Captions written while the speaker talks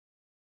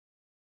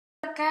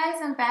up,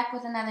 guys? I'm back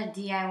with another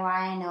DIY.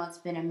 I know it's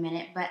been a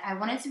minute, but I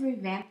wanted to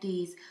revamp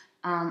these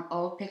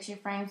old picture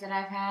frames that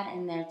I've had,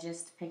 and they're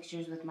just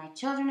pictures with my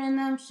children in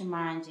them,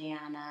 Shimon,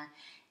 Gianna,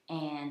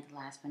 and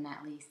last but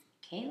not least,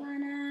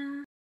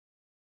 Kaylana.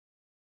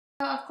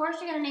 So of course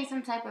you're going to need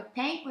some type of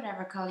paint,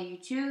 whatever color you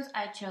choose.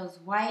 I chose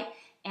white,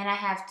 and I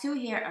have two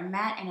here, a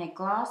matte and a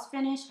gloss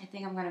finish. I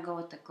think I'm going to go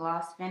with the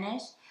gloss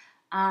finish.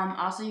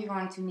 Also, you're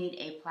going to need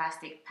a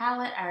plastic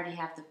palette. I already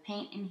have the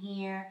paint in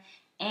here.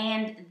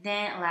 And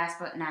then last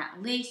but not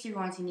least, you're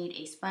going to need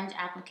a sponge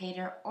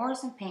applicator or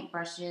some paint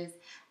brushes.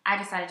 I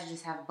decided to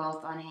just have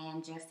both on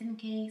hand just in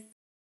case.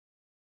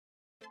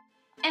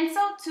 And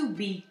so to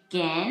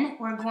begin,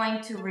 we're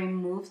going to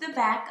remove the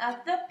back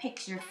of the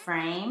picture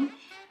frame,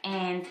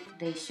 and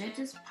they should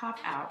just pop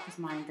out because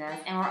mine does.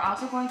 And we're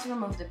also going to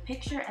remove the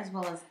picture as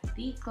well as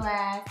the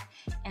glass,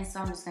 and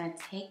so I'm just going to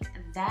take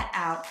that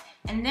out.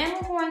 And then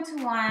we're going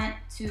to want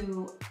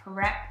to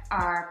prep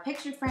our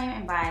picture frame,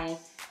 and by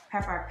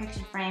prep our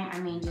picture frame,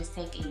 I mean just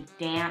take a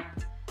damp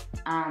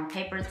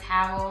paper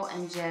towel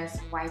and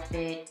just wipe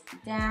it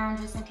down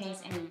just in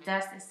case any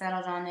dust is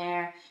settled on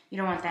there. You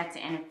don't want that to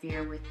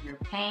interfere with your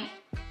paint.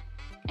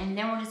 And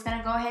then we're just going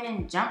to go ahead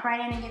and jump right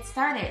in and get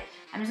started.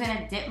 I'm just going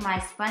to dip my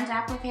sponge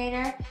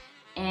applicator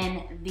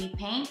in the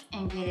paint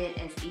and get it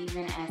as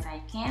even as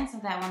I can so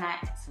that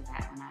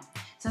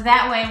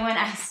way when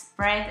I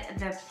spread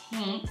the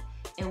paint,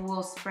 it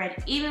will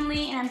spread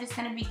evenly. And I'm just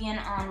going to begin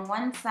on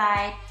one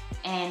side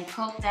and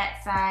coat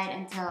that side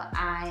until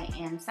I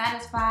am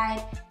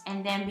satisfied,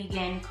 and then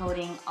begin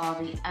coating all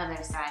the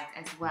other sides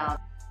as well.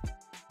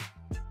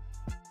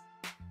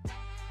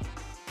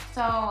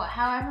 So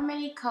however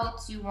many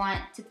coats you want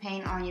to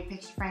paint on your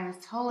picture frame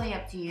is totally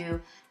up to you.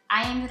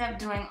 I ended up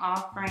doing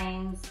all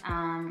frames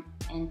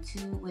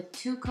with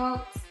two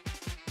coats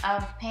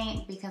of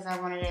paint because I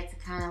wanted it to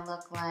kind of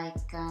look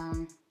like,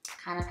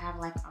 kind of have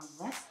like a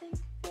rustic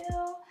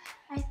feel,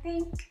 I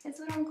think is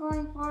what I'm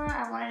going for.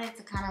 I wanted it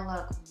to kind of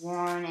look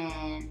worn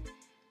and,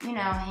 you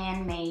know,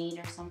 handmade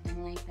or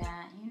something like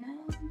that,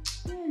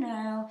 you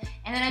know.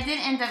 And then I did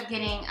end up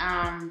getting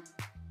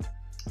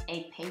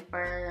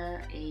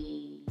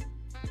a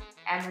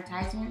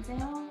advertisement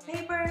sale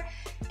paper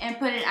and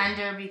put it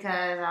under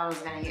because I was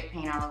gonna get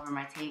paint all over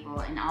my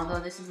table. And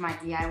although this is my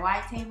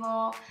DIY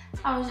table,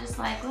 I was just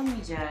like, let me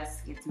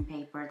just get some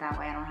paper. That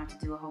way I don't have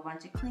to do a whole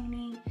bunch of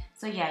cleaning.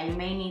 So yeah, you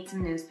may need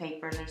some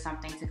newspapers or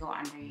something to go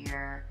under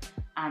your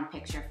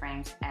picture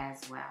frames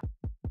as well.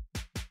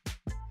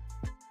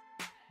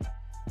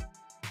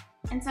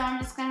 And so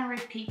I'm just gonna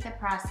repeat the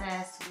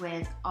process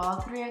with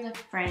all three of the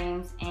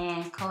frames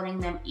and coating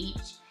them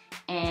each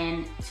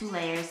in 2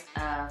 layers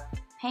of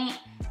paint.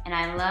 And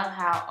I love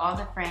how all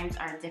the frames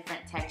are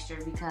different texture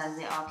because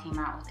they all came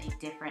out with a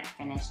different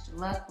finished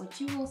look,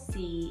 which you will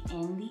see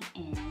in the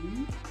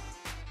end.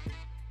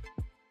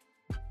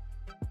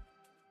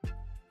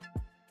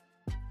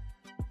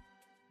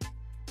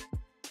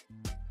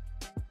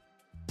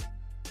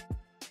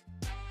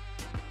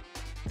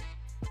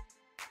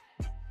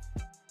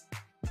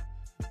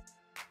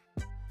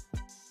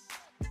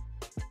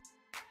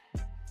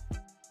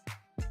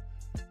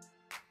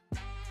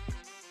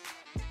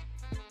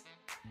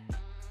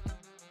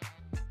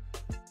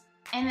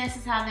 And this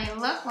is how they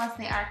look once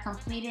they are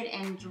completed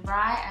and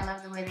dry. I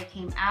love the way they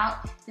came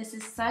out. This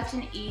is such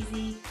an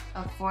easy,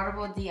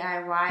 affordable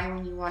DIY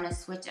when you want to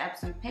switch up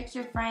some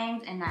picture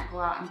frames and not go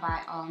out and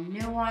buy all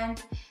new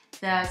ones.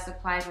 The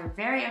supplies were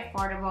very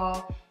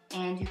affordable,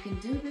 and you can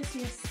do this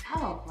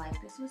yourself.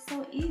 Like, this was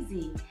so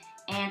easy.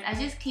 And I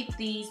just keep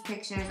these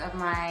pictures of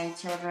my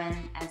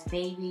children as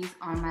babies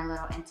on my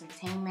little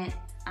entertainment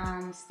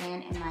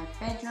stand in my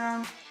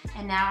bedroom.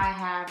 And now I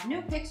have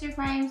new picture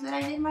frames that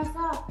I did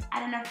myself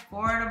at an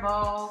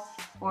affordable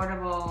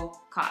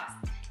cost.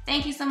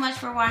 Thank you so much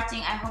for watching.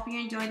 I hope you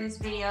enjoyed this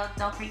video.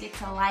 Don't forget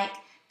to like,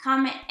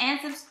 comment, and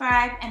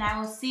subscribe, and I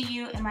will see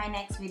you in my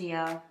next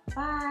video.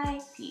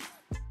 Bye. Peace.